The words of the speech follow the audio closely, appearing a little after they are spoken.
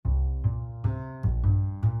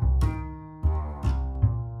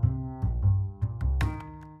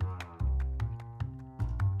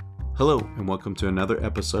Hello, and welcome to another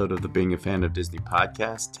episode of the Being a Fan of Disney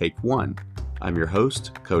podcast, Take One. I'm your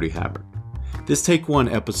host, Cody Havard. This Take One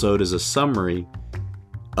episode is a summary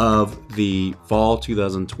of the Fall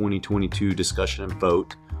 2020-22 discussion and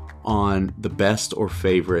vote on the best or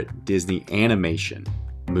favorite Disney animation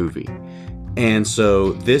movie. And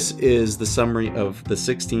so this is the summary of the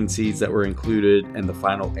 16 seeds that were included and the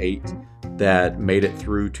final 8 that made it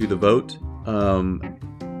through to the vote.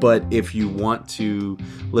 But if you want to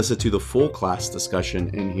listen to the full class discussion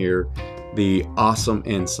and hear the awesome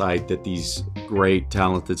insight that these great,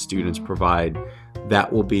 talented students provide,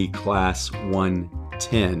 that will be Class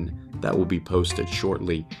 110 that will be posted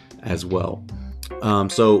shortly as well.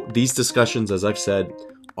 So these discussions, as I've said,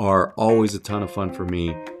 are always a ton of fun for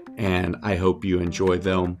me, and I hope you enjoy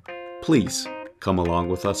them. Please come along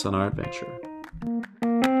with us on our adventure.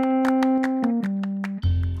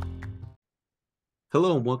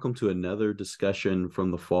 Hello and welcome to another discussion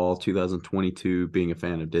from the Fall 2022 Being a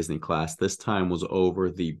Fan of Disney class. This time was over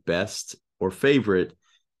the best or favorite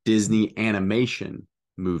Disney animation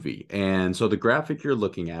movie. And so the graphic you're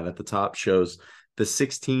looking at the top shows the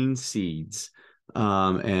 16 seeds.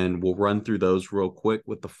 And we'll run through those real quick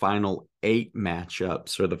with the final 8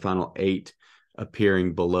 matchups, or the final 8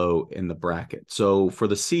 appearing below in the bracket. So for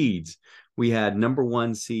the seeds, we had number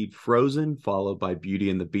 1 seed Frozen, followed by Beauty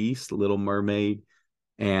and the Beast, Little Mermaid,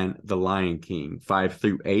 and The Lion King. 5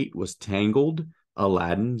 through 8 was Tangled,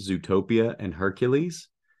 Aladdin, Zootopia, and Hercules.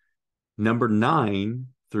 Number 9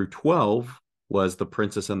 through 12 was The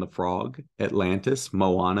Princess and the Frog, Atlantis,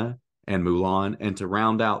 Moana, and Mulan. And to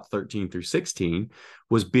round out 13 through 16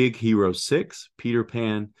 was Big Hero 6, Peter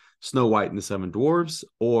Pan, Snow White and the Seven Dwarfs,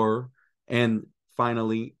 and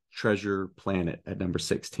finally Treasure Planet at number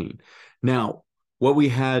 16. Now, what we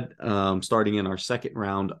had starting in our second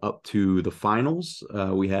round up to the finals,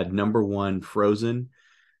 we had number 1 Frozen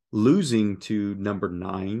losing to number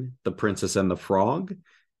 9 The Princess and the Frog,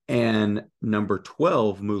 and number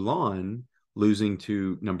 12 Mulan losing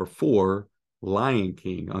to number 4 Lion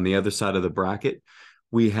King. On the other side of the bracket,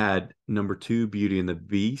 we had number 2 Beauty and the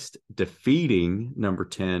Beast defeating number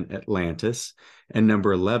 10 Atlantis, and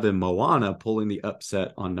number 11 Moana pulling the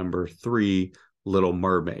upset on number 3 Little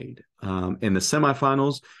Mermaid. In the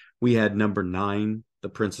semifinals, we had number 9 The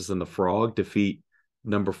Princess and the Frog defeat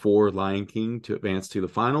number 4 Lion King to advance to the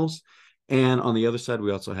finals. And on the other side, we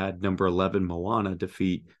also had number 11 Moana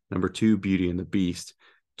defeat number 2 Beauty and the Beast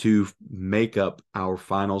to make up our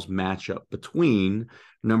finals matchup between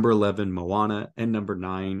number 11 Moana and number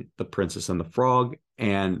 9 The Princess and the Frog.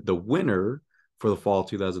 And the winner for the Fall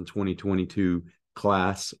 2020-22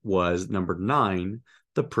 class was number 9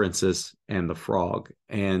 The Princess and the Frog.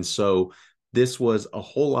 And so this was a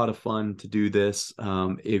whole lot of fun to do this.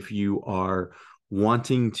 If you are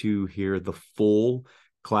wanting to hear the full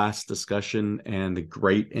class discussion and the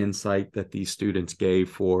great insight that these students gave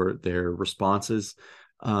for their responses,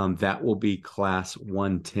 that will be Class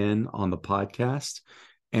 110 on the podcast.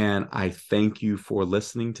 And I thank you for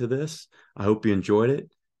listening to this. I hope you enjoyed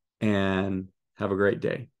it, and have a great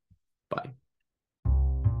day. Bye.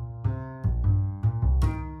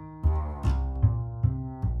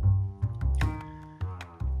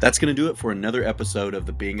 That's going to do it for another episode of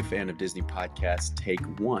the Being a Fan of Disney podcast, Take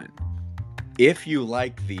One. If you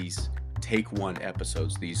like these Take One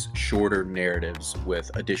episodes, these shorter narratives with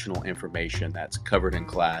additional information that's covered in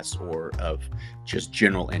class or of just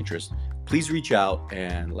general interest, please reach out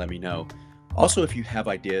and let me know. Also, if you have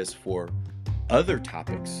ideas for other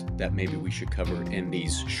topics that maybe we should cover in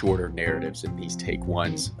these shorter narratives, in these Take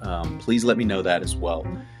Ones, please let me know that as well.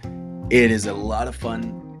 It is a lot of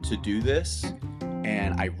fun to do this,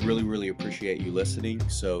 and I really, really appreciate you listening.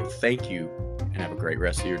 So thank you, and have a great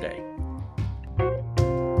rest of your day.